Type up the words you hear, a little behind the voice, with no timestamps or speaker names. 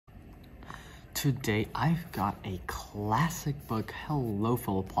Today I've got a classic book. Hello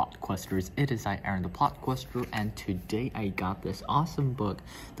fellow plot questers, it is I, Aaron the plot quester, and today I got this awesome book,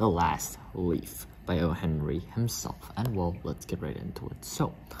 The Last Leaf by O. Henry himself. And well, let's get right into it.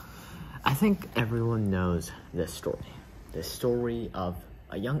 So, I think everyone knows this story of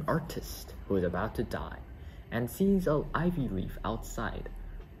a young artist who is about to die and sees an ivy leaf outside.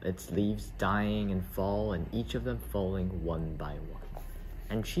 Its leaves dying and fall, and each of them falling one by one.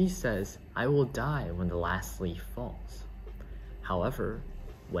 And she says, I will die when the last leaf falls. However,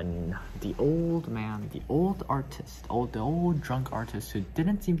 when the old man, the old drunk artist who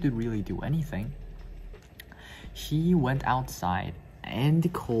didn't seem to really do anything, he went outside in the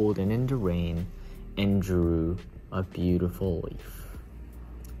cold and in the rain and drew a beautiful leaf.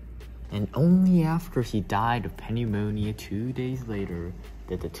 And only after he died of pneumonia 2 days later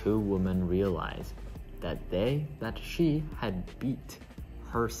did the two women realize that she had beat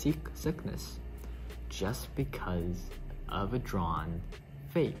her sickness just because of a drawn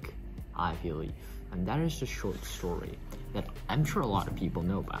fake ivy leaf. And that is the short story that I'm sure a lot of people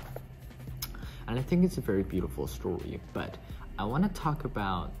know about. And I think it's a very beautiful story, but I want to talk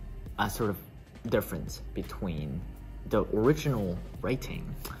about a sort of difference between the original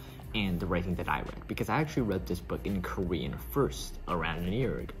writing and the writing that I read, because I actually read this book in Korean first around a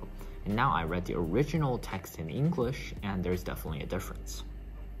year ago, and now I read the original text in English, and there's definitely a difference.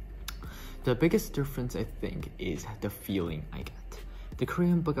 The biggest difference, I think, is the feeling I get. The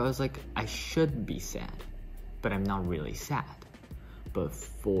Korean book, I was like, I should be sad, but I'm not really sad. But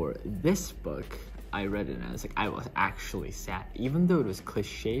for this book, I read it and I was like, I was actually sad, even though it was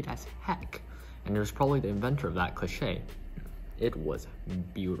cliched as heck. And it was probably the inventor of that cliche. It was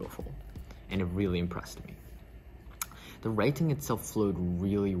beautiful, and it really impressed me. The writing itself flowed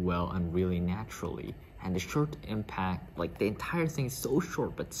really well and really naturally, and the short impact, like the entire thing is so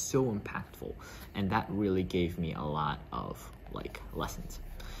short but so impactful, and that really gave me a lot of lessons.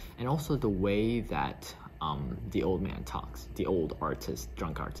 And also the way that the old man talks, the old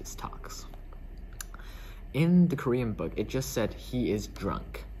drunk artist talks. In the Korean book, it just said he is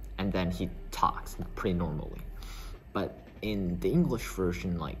drunk, and then he talks pretty normally. But in the English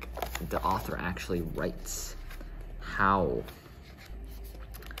version, the author actually writes how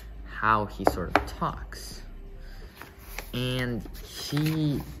he sort of talks, and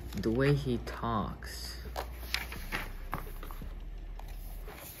the way he talks,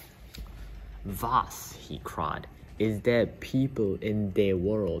 "Was," he cried, "is there people in their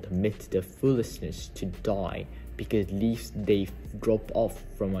world meet the foolishness to die because leaves they drop off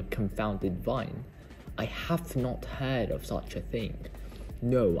from a confounded vine? I have not heard of such a thing.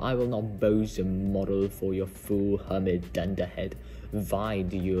 No, I will not boast a model for your fool hermit dunderhead. Why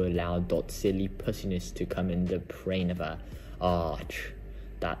do you allow dot silly pussiness to come in the brain of a arch?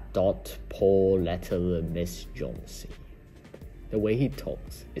 That dot poor little Miss Jonesy." The way he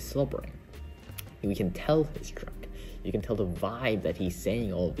talks is slobbering. You can tell he's drunk. You can tell the vibe that he's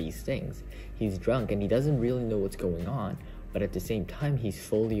saying all these things. He's drunk and he doesn't really know what's going on, but at the same time, he's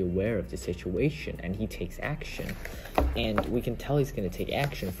fully aware of the situation and he takes action. And we can tell he's going to take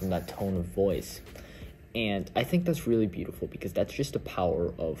action from that tone of voice. And I think that's really beautiful, because that's just the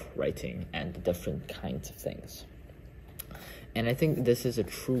power of writing and the different kinds of things. And I think this is a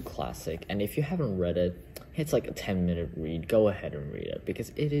true classic, and if you haven't read it, it's like a 10-minute read. Go ahead and read it,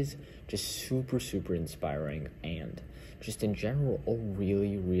 because it is just super inspiring and just in general a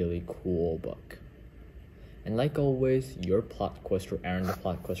really cool book. And like always, your plot quester, Aaron the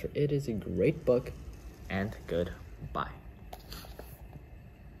plot quester. It is a great book, and goodbye.